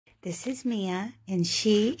This is Mia, and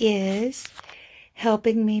she is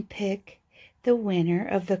helping me pick the winner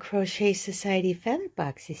of the Crochet Society Feather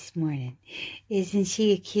Box this morning. Isn't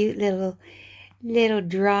she a cute little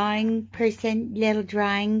drawing person, little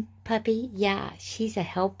drawing puppy? Yeah, she's a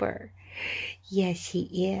helper. Yes, she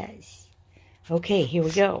is. Okay, here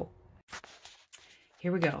we go.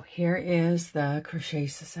 Here we go. Here is the Crochet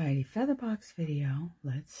Society Feather Box video.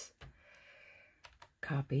 Let's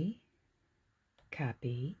copy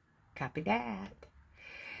that.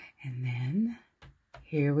 And then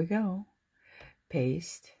here we go.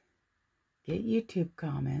 Paste. Get YouTube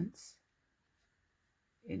comments.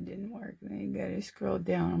 It didn't work. I gotta scroll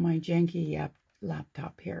down on my janky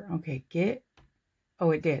laptop here. Okay, oh,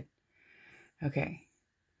 it did. Okay.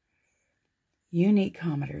 Unique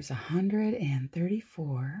commenters,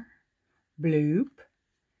 134. Bloop.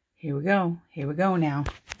 Here we go. Here we go now.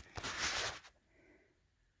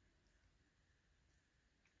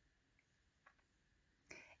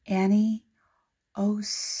 Annie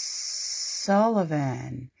O'Sullivan.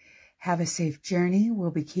 Have a safe journey.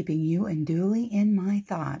 We'll be keeping you and Dooley in my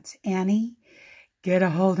thoughts. Annie, get a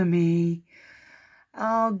hold of me.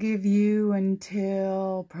 I'll give you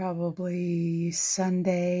until probably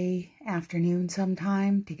Sunday afternoon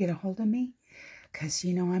sometime to get a hold of me. Because,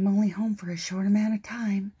 you know, I'm only home for a short amount of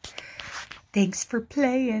time. Thanks for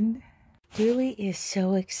playing. Dooley is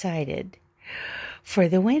so excited for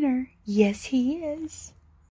the winner. Yes, he is.